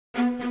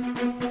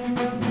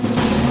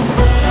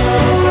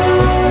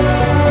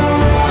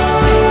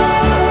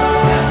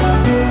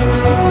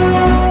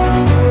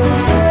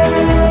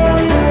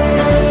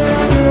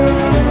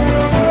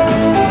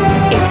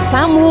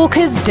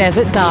is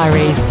Desert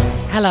Diaries.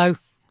 Hello,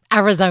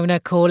 Arizona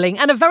calling,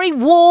 and a very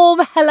warm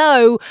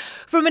hello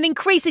from an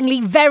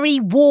increasingly very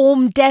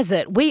warm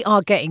desert. We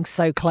are getting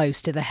so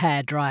close to the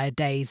hairdryer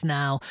days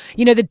now.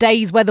 You know, the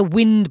days where the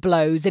wind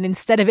blows and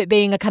instead of it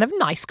being a kind of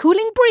nice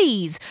cooling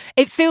breeze,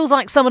 it feels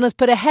like someone has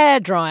put a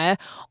hairdryer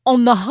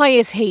on the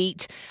highest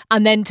heat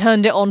and then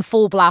turned it on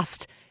full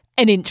blast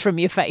an inch from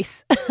your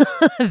face.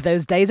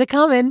 Those days are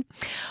coming.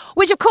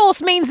 Which, of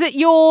course, means that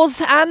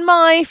yours and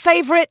my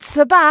favourites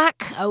are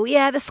back. Oh,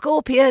 yeah, the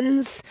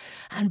Scorpions.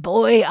 And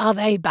boy, are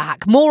they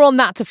back. More on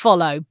that to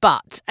follow,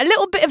 but a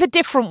little bit of a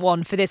different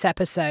one for this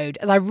episode,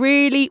 as I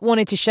really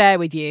wanted to share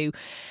with you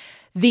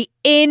the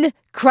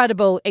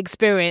incredible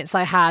experience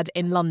I had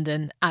in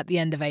London at the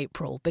end of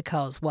April,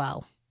 because,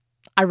 well,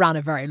 I ran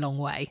a very long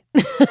way,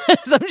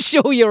 as I'm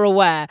sure you're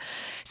aware.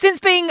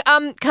 Since being,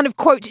 kind of,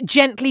 quote,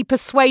 gently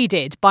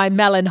persuaded by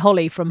Mel and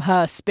Holly from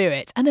Her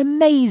Spirit, an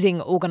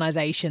amazing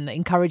organisation that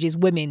encourages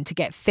women to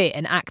get fit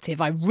and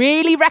active, I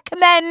really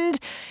recommend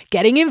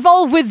getting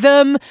involved with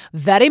them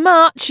very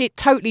much. It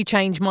totally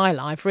changed my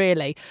life,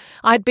 really.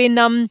 I'd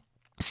been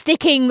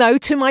sticking, though,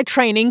 to my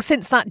training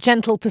since that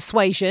gentle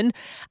persuasion,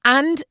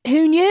 and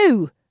who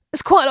knew?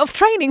 It's quite a lot of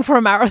training for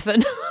a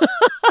marathon.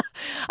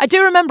 I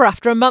do remember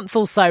after a month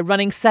or so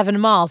running 7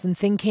 miles and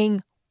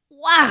thinking,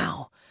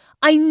 wow,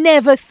 I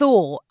never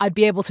thought I'd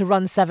be able to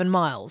run 7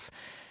 miles.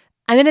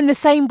 And then in the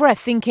same breath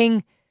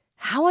thinking,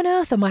 how on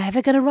earth am I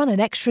ever going to run an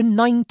extra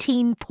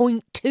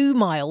 19.2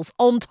 miles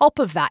on top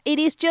of that? It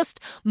is just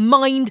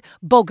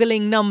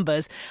mind-boggling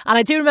numbers. And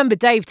I do remember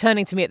Dave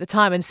turning to me at the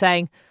time and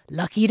saying,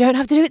 lucky you don't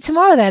have to do it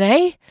tomorrow then,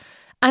 eh?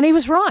 And he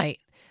was right.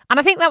 And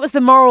I think that was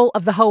the moral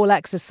of the whole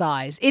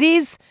exercise. It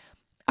is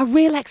a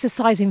real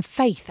exercise in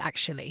faith,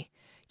 actually.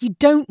 You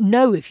don't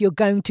know if you're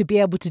going to be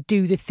able to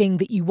do the thing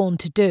that you want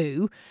to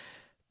do,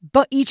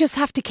 but you just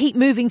have to keep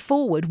moving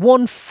forward,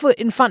 one foot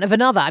in front of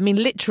another. I mean,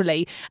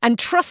 literally, and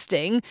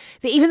trusting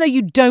that even though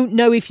you don't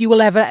know if you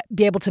will ever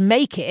be able to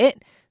make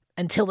it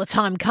until the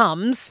time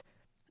comes,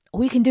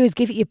 all you can do is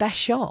give it your best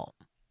shot.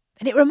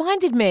 And it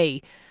reminded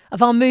me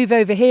of our move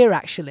over here,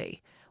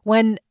 actually,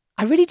 when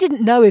I really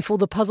didn't know if all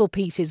the puzzle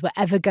pieces were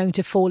ever going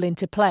to fall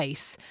into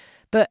place,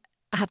 but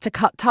I had to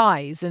cut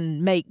ties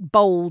and make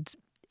bold,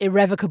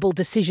 irrevocable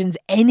decisions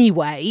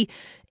anyway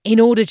in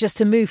order just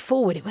to move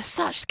forward. It was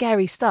such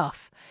scary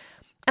stuff.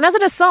 And as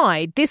an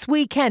aside, this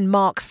weekend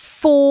marks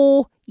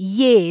 4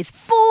 years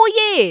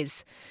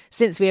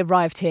since we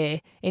arrived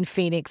here in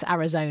Phoenix,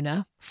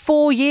 Arizona.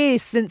 4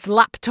 years since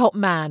Laptop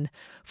Man.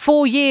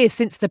 4 years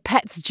since the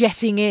pets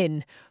jetting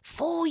in.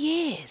 4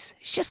 years.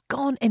 It's just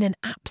gone in an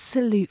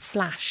absolute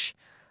flash.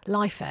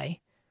 Life, eh?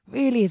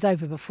 Really is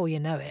over before you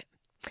know it.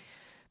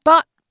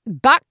 But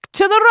back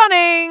to the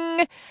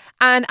running.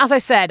 And as I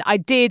said, I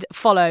did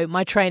follow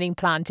my training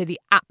plan to the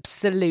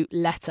absolute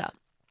letter.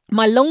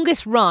 My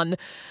longest run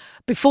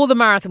before the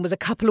marathon was a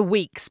couple of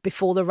weeks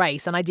before the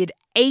race, and I did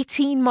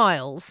 18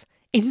 miles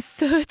in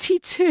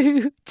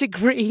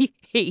 32-degree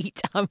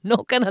heat. I'm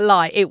not going to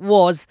lie, it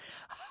was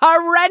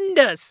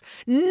horrendous.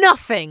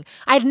 Nothing.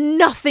 I had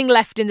nothing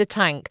left in the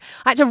tank.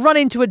 I had to run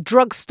into a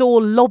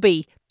drugstore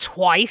lobby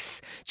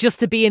twice just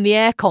to be in the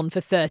aircon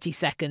for 30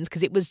 seconds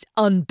because it was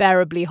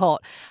unbearably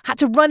hot. Had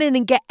to run in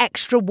and get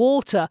extra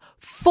water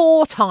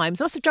 4 times.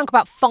 I must have drunk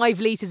about 5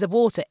 litres of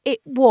water. It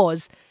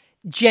was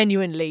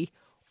genuinely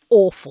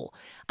awful.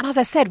 And as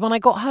I said, when I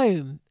got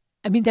home,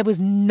 I mean, there was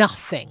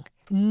nothing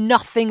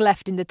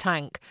left in the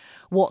tank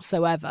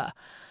whatsoever.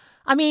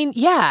 I mean,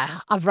 yeah,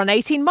 I've run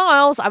 18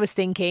 miles, I was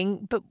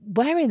thinking, but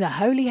where in the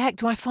holy heck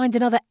do I find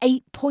another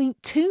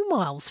 8.2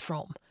 miles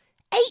from?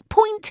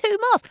 8.2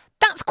 miles.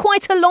 That's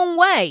quite a long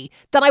way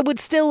that I would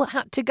still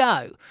have to go.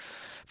 A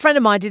friend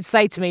of mine did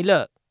say to me,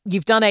 look,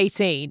 you've done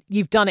 18,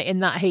 you've done it in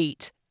that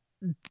heat.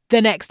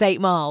 The next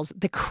 8 miles,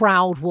 the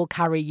crowd will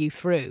carry you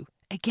through.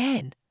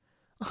 Again,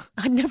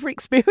 I'd never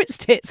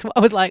experienced it. So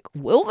I was like,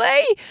 will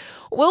they?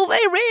 Will they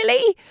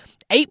really?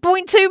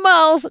 8.2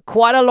 miles,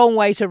 quite a long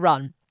way to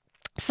run.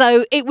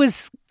 So it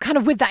was kind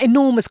of with that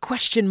enormous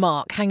question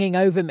mark hanging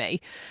over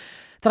me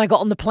that I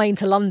got on the plane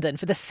to London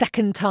for the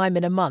second time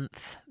in a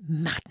month.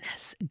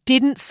 Madness.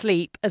 Didn't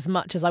sleep as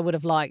much as I would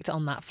have liked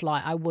on that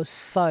flight. I was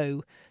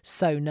so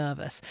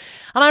nervous.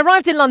 And I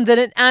arrived in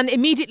London and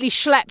immediately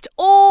schlepped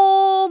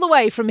all the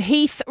way from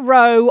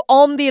Heathrow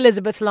on the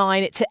Elizabeth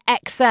line to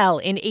XL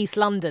in East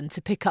London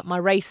to pick up my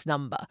race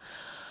number.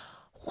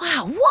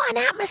 Wow, what an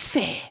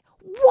atmosphere.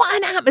 What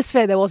an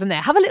atmosphere there was in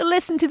there. Have a little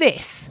listen to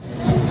this.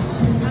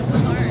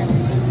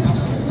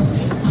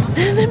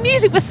 The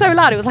music was so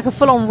loud, it was like a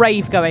full-on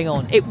rave going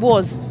on. It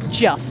was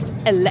just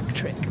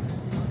electric.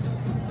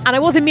 And I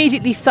was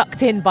immediately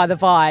sucked in by the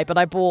vibe, and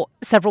I bought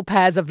several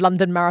pairs of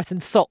London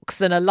Marathon socks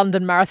and a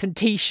London Marathon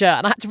t-shirt,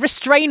 and I had to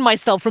restrain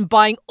myself from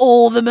buying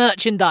all the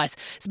merchandise.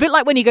 It's a bit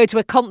like when you go to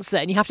a concert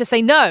and you have to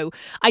say, no,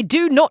 I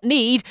do not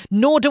need,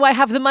 nor do I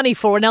have the money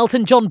for an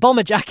Elton John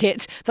bomber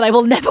jacket that I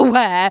will never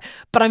wear,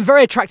 but I'm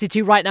very attracted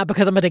to right now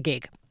because I'm at a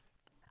gig.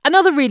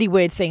 Another really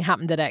weird thing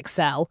happened at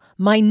XL.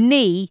 My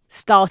knee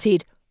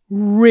started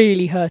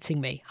really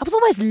hurting me. I was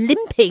almost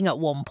limping at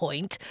one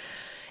point.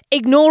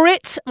 Ignore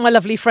it, my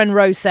lovely friend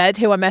Rose said,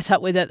 who I met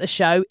up with at the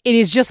show. It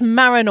is just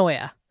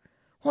maranoia.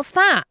 What's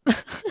that?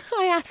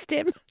 I asked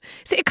him.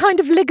 Is it a kind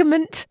of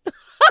ligament?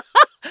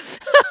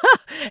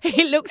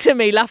 He looked at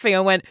me laughing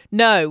and went,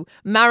 no,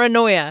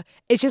 maranoia.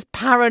 It's just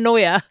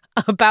paranoia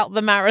about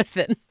the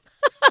marathon.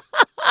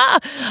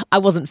 I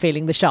wasn't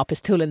feeling the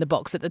sharpest tool in the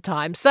box at the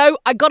time, so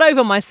I got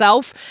over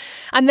myself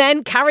and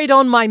then carried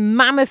on my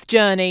mammoth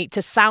journey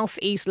to South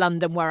East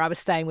London, where I was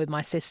staying with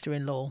my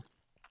sister-in-law.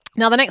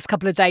 Now, the next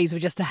couple of days were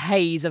just a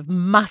haze of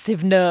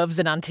massive nerves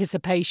and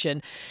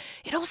anticipation.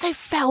 It also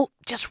felt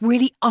just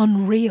really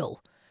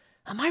unreal.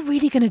 Am I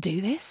really going to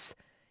do this?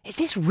 Is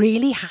this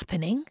really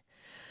happening?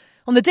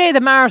 On the day of the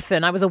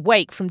marathon, I was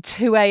awake from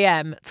 2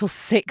 a.m. till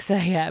 6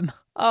 a.m.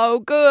 Oh,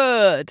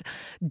 good.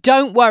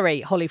 Don't worry,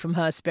 Holly from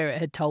Her Spirit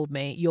had told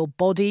me. Your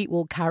body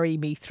will carry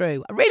me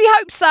through. I really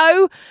hope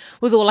so,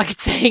 was all I could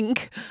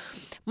think.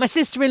 My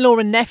sister-in-law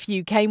and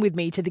nephew came with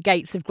me to the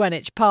gates of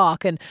Greenwich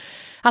Park, and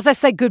as I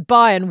said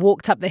goodbye and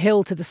walked up the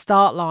hill to the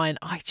start line,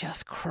 I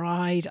just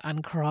cried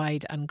and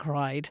cried and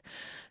cried.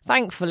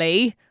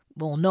 Thankfully,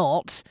 or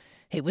not,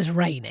 it was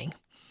raining.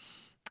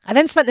 I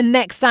then spent the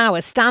next hour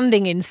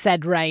standing in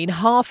said rain,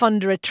 half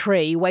under a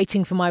tree,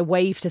 waiting for my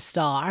wave to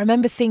start. I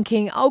remember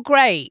thinking, oh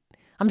great,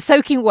 I'm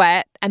soaking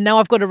wet, and now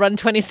I've got to run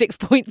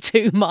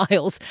 26.2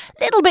 miles.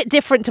 Little bit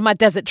different to my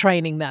desert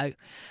training though.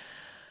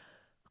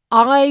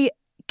 I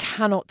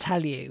cannot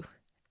tell you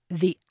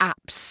the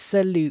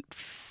absolute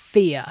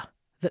fear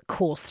that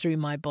coursed through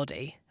my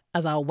body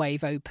as our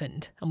wave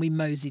opened and we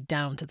moseyed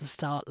down to the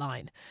start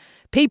line.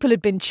 People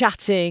had been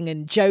chatting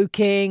and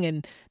joking,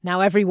 and now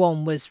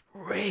everyone was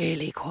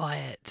really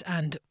quiet,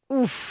 and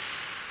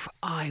oof,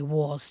 I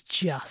was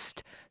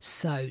just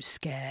so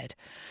scared.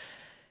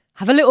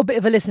 Have a little bit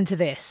of a listen to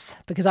this,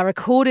 because I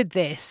recorded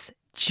this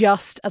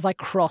just as I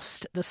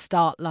crossed the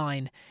start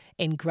line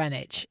in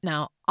Greenwich.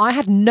 Now, I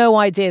had no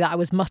idea that I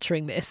was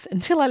muttering this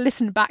until I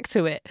listened back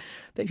to it.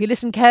 But if you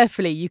listen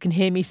carefully, you can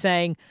hear me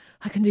saying,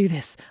 I can do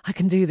this, I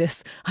can do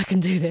this, I can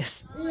do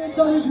this. Ian's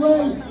on his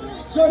way.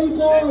 Johnny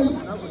boy,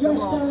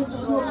 dressed as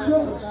your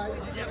church.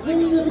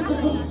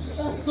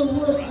 That's the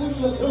worst thing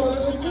you've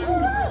ever seen.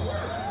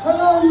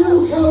 Hello,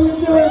 Luke, how are you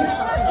doing?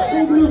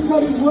 Big Luke's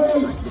on his way.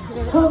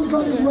 Tom's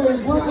on his way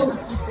as well.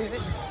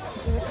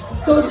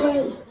 Don't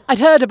wait. I'd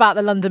heard about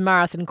the London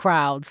Marathon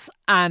crowds,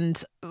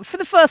 and for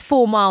the first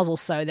 4 miles or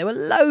so, there were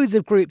loads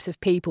of groups of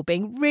people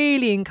being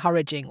really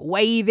encouraging,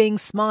 waving,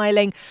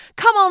 smiling.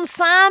 Come on,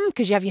 Sam,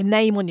 because you have your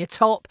name on your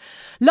top.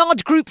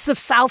 Large groups of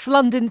South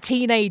London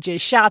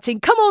teenagers shouting,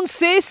 come on,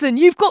 sis, and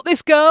you've got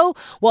this, girl,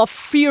 while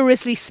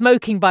furiously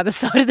smoking by the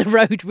side of the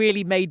road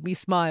really made me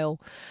smile.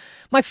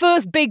 My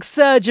first big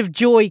surge of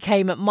joy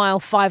came at mile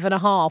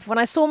 5.5 when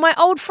I saw my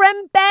old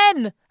friend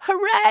Ben.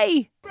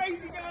 Hooray!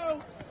 Crazy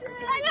girl.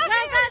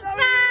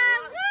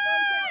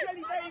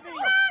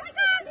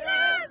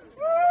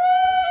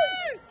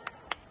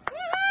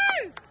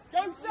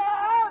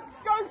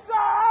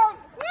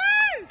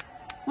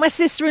 My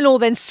sister-in-law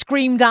then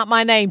screamed out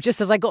my name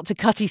just as I got to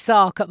Cutty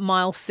Sark at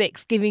mile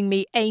 6, giving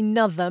me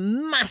another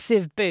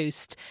massive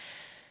boost.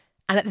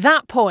 And at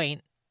that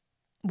point,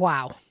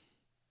 wow,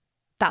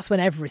 that's when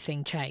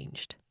everything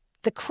changed.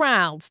 The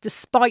crowds,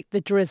 despite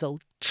the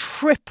drizzle,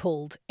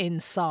 tripled in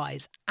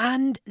size,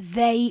 and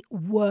they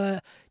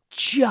were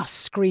just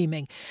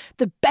screaming.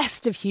 The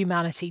best of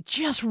humanity,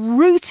 just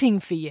rooting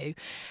for you.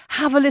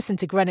 Have a listen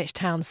to Greenwich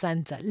Town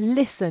Centre.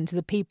 Listen to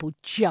the people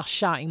just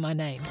shouting my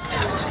name.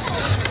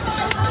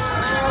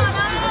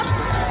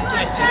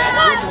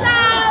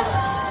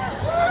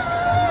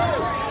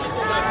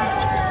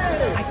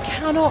 I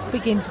cannot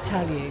begin to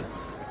tell you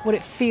what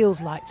it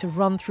feels like to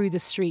run through the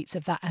streets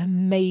of that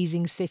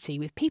amazing city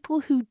with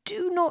people who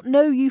do not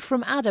know you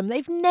from Adam.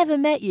 They've never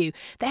met you.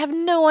 They have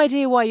no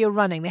idea why you're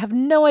running. They have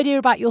no idea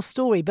about your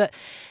story, but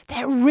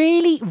they're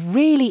really,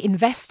 really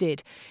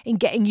invested in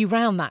getting you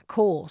round that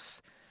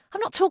course. I'm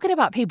not talking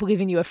about people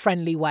giving you a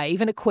friendly wave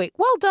and a quick,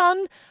 well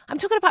done. I'm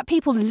talking about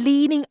people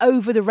leaning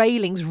over the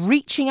railings,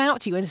 reaching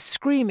out to you and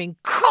screaming,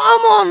 come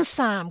on,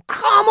 Sam,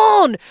 come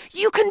on,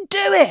 you can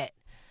do it.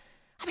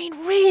 I mean,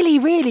 really,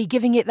 really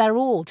giving it their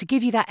all to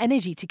give you that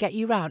energy to get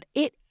you round.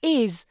 It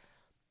is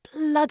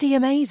bloody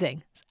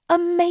amazing. It's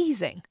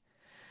amazing.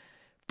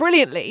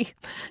 Brilliantly,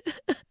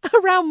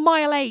 around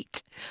mile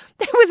 8,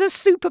 there was a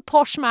super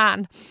posh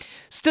man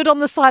stood on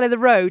the side of the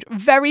road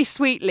very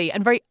sweetly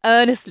and very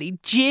earnestly,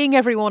 geeing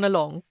everyone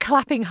along,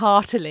 clapping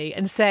heartily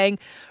and saying,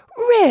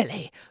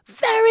 really,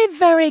 very,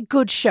 very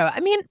good show. I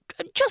mean,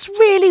 just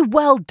really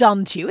well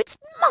done to you. It's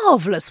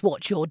marvellous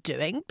what you're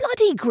doing.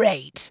 Bloody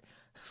great.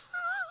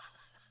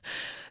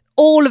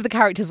 All of the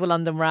characters were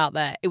London were out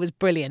there. It was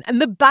brilliant. And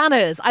the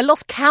banners, I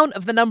lost count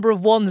of the number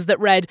of ones that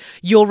read,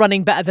 you're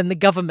running better than the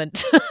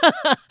government.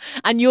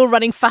 And you're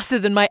running faster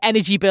than my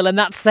energy bill, and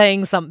that's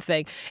saying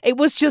something. It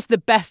was just the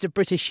best of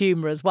British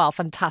humour as well.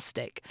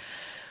 Fantastic.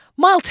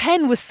 Mile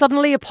 10 was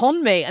suddenly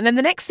upon me. And then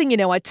the next thing you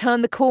know, I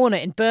turned the corner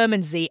in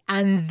Bermondsey,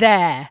 and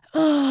there,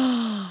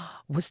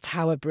 was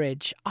Tower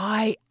Bridge.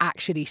 I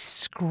actually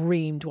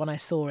screamed when I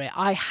saw it.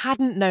 I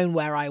hadn't known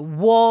where I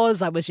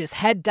was. I was just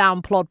head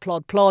down, plod,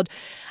 plod, plod.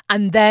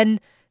 And then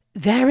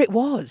there it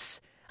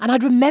was. And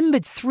I'd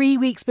remembered 3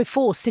 weeks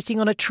before sitting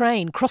on a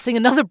train, crossing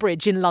another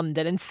bridge in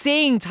London and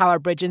seeing Tower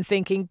Bridge and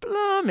thinking,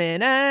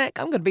 blimmin' heck,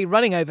 I'm going to be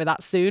running over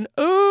that soon.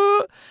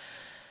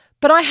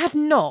 But I had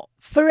not,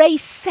 for a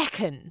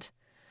second,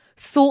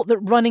 thought that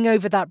running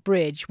over that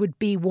bridge would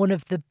be one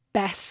of the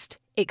best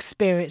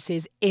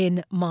experiences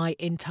in my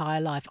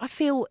entire life. I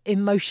feel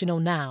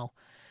emotional now,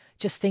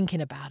 just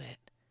thinking about it.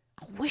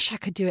 I wish I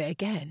could do it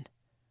again.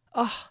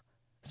 Oh,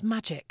 it's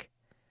magic.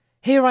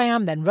 Here I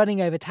am then, running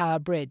over Tower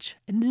Bridge,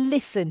 and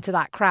listen to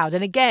that crowd.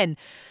 And again,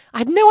 I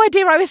had no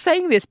idea I was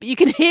saying this, but you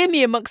can hear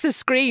me amongst the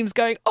screams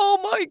going, oh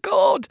my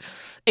God.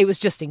 It was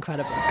just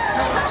incredible.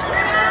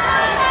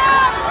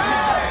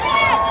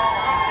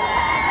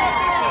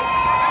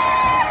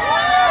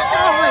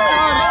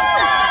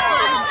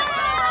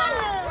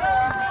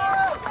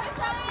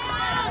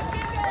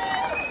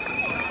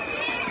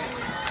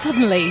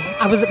 Suddenly,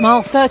 I was at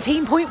mile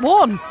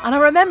 13.1, and I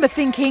remember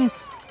thinking,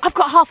 I've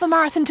got half a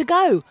marathon to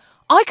go.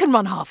 I can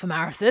run half a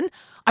marathon.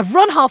 I've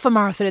run half a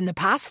marathon in the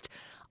past.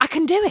 I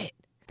can do it.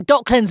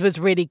 Docklands was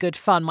really good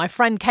fun. My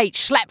friend Kate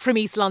schlepped from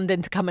East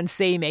London to come and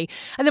see me.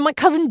 And then my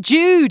cousin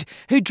Jude,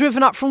 who'd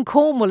driven up from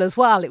Cornwall as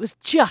well. It was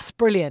just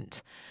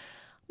brilliant.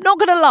 Not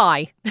going to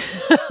lie.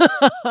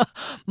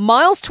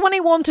 Miles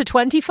 21 to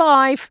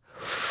 25.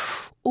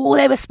 Oh,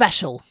 they were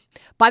special.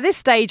 By this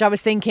stage, I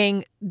was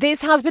thinking,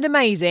 this has been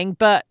amazing,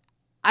 but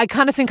I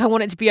kind of think I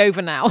want it to be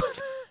over now.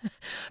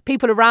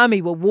 People around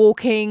me were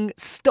walking,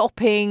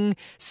 stopping,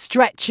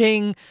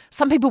 stretching.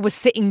 Some people were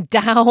sitting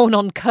down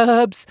on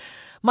curbs.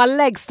 My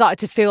legs started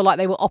to feel like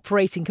they were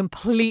operating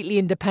completely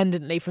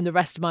independently from the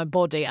rest of my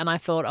body. And I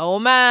thought, oh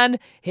man,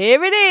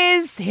 here it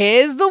is.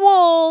 Here's the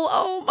wall.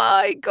 Oh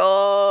my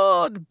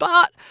God.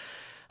 But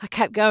I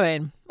kept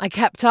going. I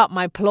kept up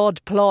my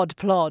plod, plod,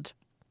 plod.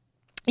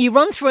 You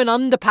run through an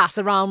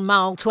underpass around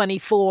mile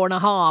 24 and a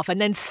half, and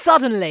then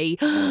suddenly,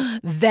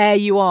 there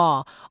you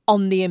are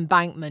on the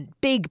embankment.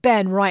 Big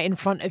Ben right in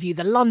front of you,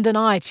 the London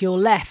Eye to your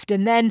left,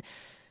 and then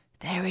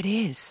there it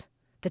is,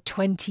 the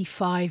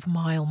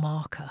 25-mile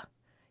marker.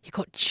 You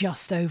got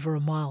just over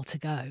a mile to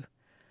go.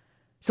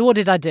 So what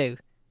did I do?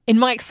 In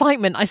my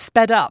excitement, I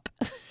sped up.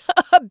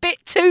 A bit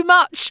too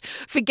much,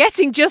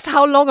 forgetting just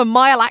how long a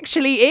mile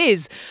actually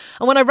is.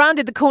 And when I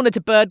rounded the corner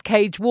to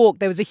Birdcage Walk,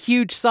 there was a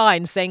huge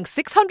sign saying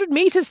 600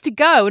 metres to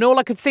go. And all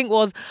I could think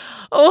was,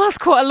 oh, that's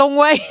quite a long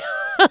way.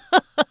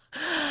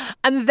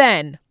 And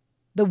then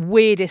the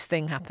weirdest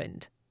thing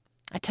happened.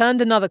 I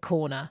turned another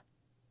corner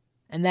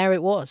and there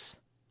it was,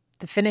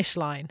 the finish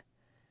line.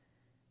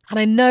 And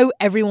I know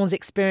everyone's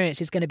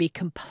experience is going to be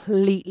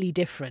completely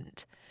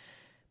different.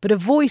 But a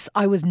voice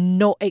I was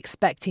not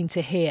expecting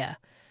to hear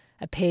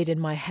appeared in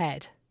my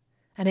head,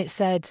 and it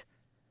said,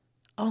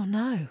 oh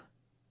no,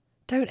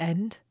 don't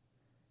end,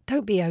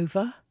 don't be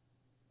over.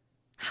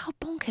 How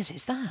bonkers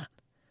is that?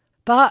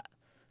 But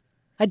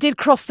I did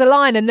cross the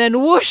line, and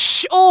then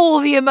whoosh, all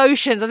the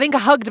emotions. I think I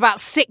hugged about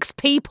 6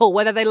 people,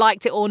 whether they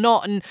liked it or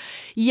not, and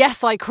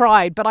yes, I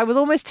cried, but I was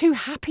almost too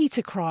happy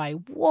to cry.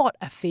 What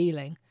a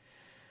feeling.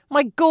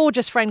 My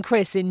gorgeous friend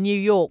Chris in New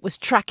York was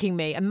tracking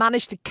me and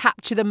managed to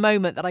capture the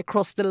moment that I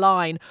crossed the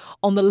line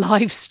on the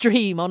live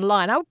stream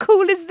online. How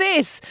cool is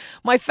this?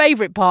 My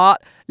favourite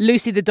part,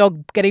 Lucy the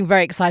dog getting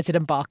very excited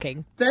and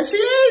barking. There she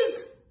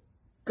is!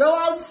 Go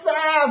on,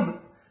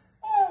 Sam!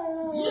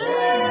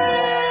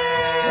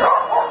 Yeah!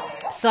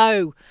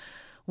 So,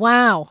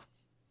 wow,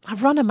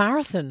 I've run a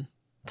marathon.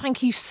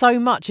 Thank you so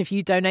much if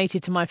you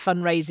donated to my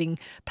fundraising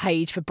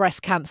page for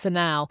Breast Cancer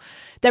Now.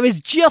 There is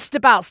just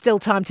about still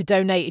time to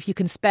donate if you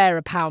can spare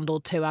 £1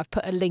 or £2. I've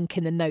put a link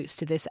in the notes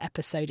to this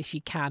episode if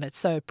you can. I'd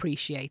so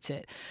appreciate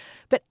it.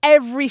 But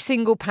every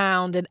single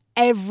pound and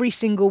every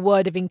single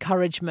word of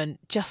encouragement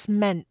just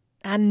meant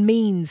and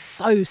means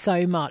so,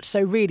 so much.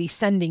 So really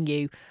sending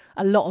you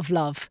a lot of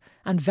love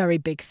and very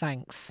big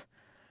thanks.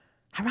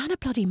 I ran a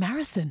bloody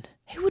marathon.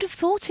 Who would have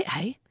thought it,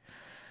 eh?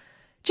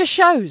 Just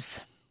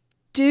shows.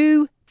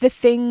 Do the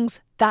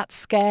things that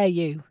scare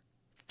you.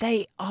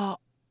 They are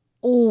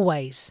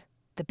always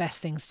the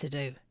best things to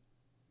do.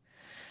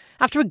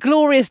 After a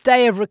glorious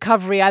day of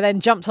recovery, I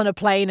then jumped on a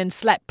plane and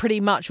slept pretty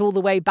much all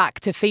the way back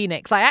to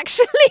Phoenix. I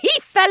actually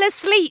fell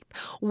asleep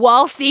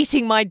whilst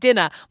eating my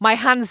dinner, my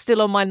hands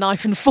still on my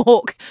knife and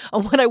fork.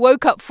 And when I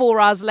woke up 4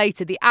 hours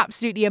later, the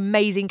absolutely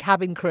amazing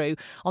cabin crew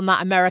on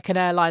that American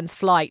Airlines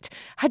flight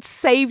had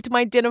saved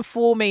my dinner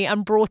for me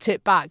and brought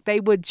it back. They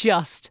were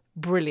just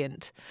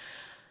brilliant.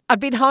 I'd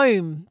been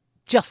home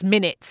just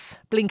minutes,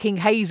 blinking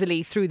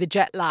hazily through the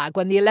jet lag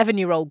when the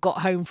 11-year-old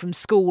got home from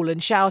school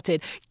and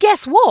shouted,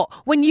 "Guess what?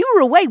 When you were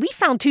away, we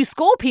found 2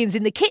 scorpions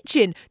in the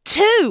kitchen.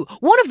 2!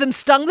 One of them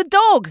stung the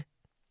dog."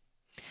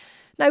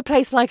 No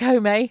place like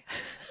home, eh?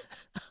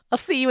 I'll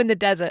see you in the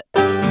desert.